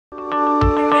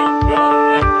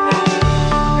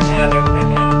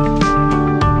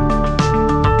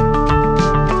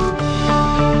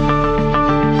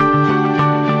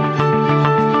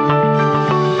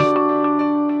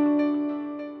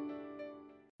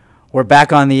We're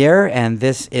back on the air, and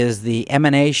this is the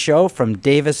M&A show from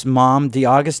Davis Malm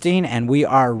D'Agostine, and we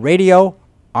are radio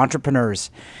entrepreneurs.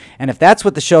 And if that's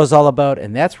what the show is all about,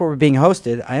 and that's where we're being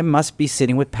hosted, I must be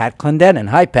sitting with Pat Clendenin.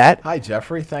 Hi, Pat. Hi,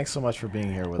 Jeffrey. Thanks so much for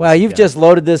being here with us. Well, you've just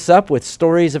loaded this up with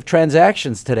stories of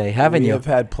transactions today, haven't you? We have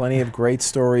had plenty of great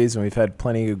stories, and we've had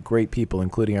plenty of great people,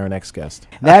 including our next guest.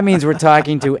 That means we're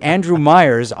talking to Andrew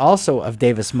Myers, also of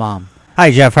Davis Malm. Hi,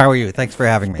 Jeff. How are you? Thanks for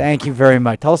having me. Thank you very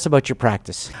much. Tell us about your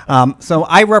practice. So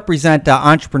I represent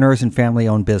entrepreneurs and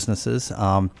family-owned businesses,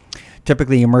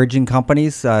 typically emerging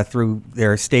companies through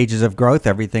their stages of growth,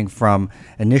 everything from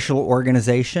initial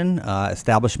organization,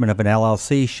 establishment of an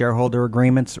LLC, shareholder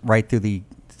agreements, right through the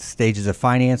stages of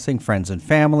financing, friends and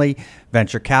family,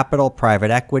 venture capital, private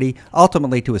equity,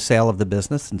 ultimately to a sale of the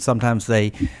business. And sometimes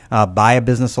they buy a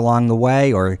business along the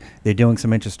way, or they're doing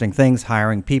some interesting things,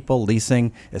 hiring people,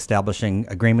 leasing, establishing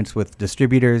agreements with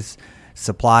distributors,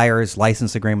 suppliers,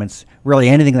 license agreements, really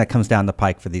anything that comes down the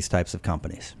pike for these types of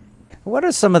companies. What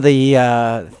are some of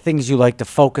the things you like to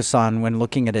focus on when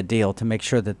looking at a deal to make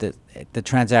sure that the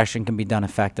transaction can be done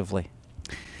effectively?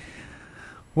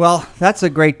 Well, that's a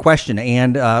great question.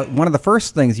 And one of the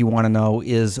first things you want to know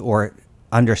is, or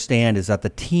understand, is that the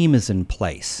team is in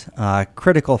place.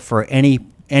 Critical for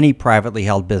any privately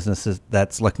held business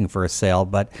that's looking for a sale,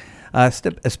 but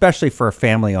especially for a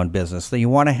family-owned business. So you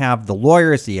want to have the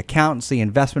lawyers, the accountants, the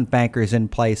investment bankers in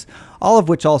place, all of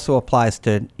which also applies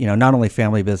to not only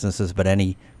family businesses, but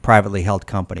any privately held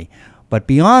company. But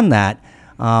beyond that,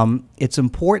 it's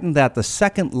important that the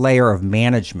second layer of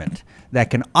management that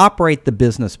can operate the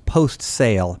business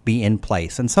post-sale be in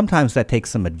place. And sometimes that takes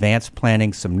some advanced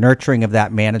planning, some nurturing of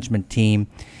that management team,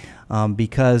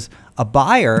 because a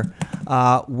buyer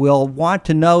will want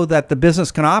to know that the business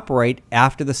can operate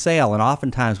after the sale. And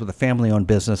oftentimes with a family-owned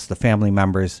business, the family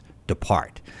members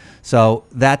depart. So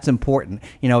that's important.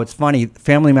 It's funny,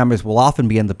 family members will often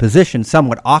be in the position,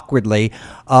 somewhat awkwardly,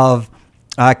 of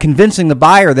convincing the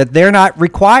buyer that they're not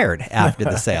required after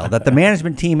the sale, that the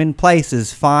management team in place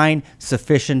is fine,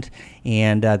 sufficient,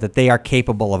 and that they are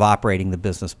capable of operating the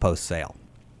business post-sale.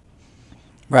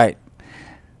 Right.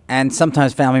 And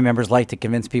sometimes family members like to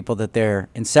convince people that they're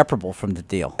inseparable from the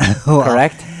deal,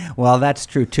 correct? Well, that's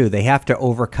true, too. They have to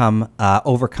overcome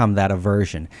that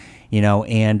aversion,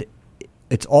 and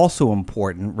it's also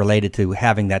important, related to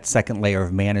having that second layer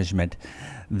of management,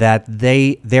 that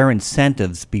their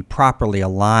incentives be properly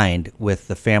aligned with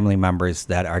the family members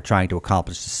that are trying to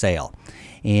accomplish the sale.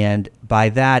 And by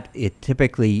that, it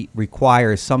typically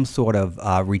requires some sort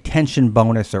of retention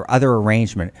bonus or other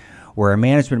arrangement where a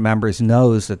management member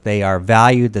knows that they are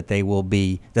valued, that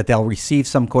they'll receive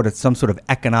some sort of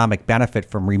economic benefit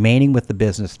from remaining with the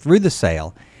business through the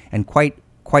sale, and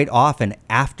quite often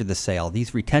after the sale.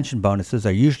 These retention bonuses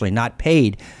are usually not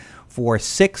paid for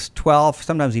 6, 12,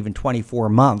 sometimes even 24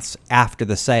 months after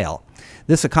the sale.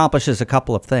 This accomplishes a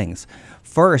couple of things.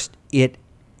 First, it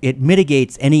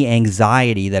mitigates any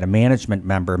anxiety that a management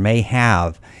member may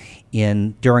have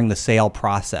during the sale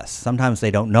process. Sometimes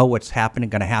they don't know what's going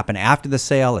to happen after the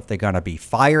sale, if they're going to be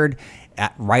fired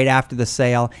right after the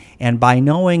sale. And by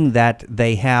knowing that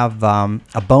they have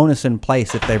a bonus in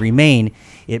place if they remain,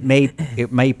 it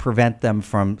may prevent them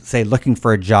from, say, looking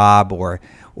for a job or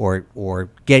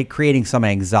creating some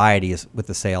anxieties with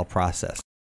the sale process.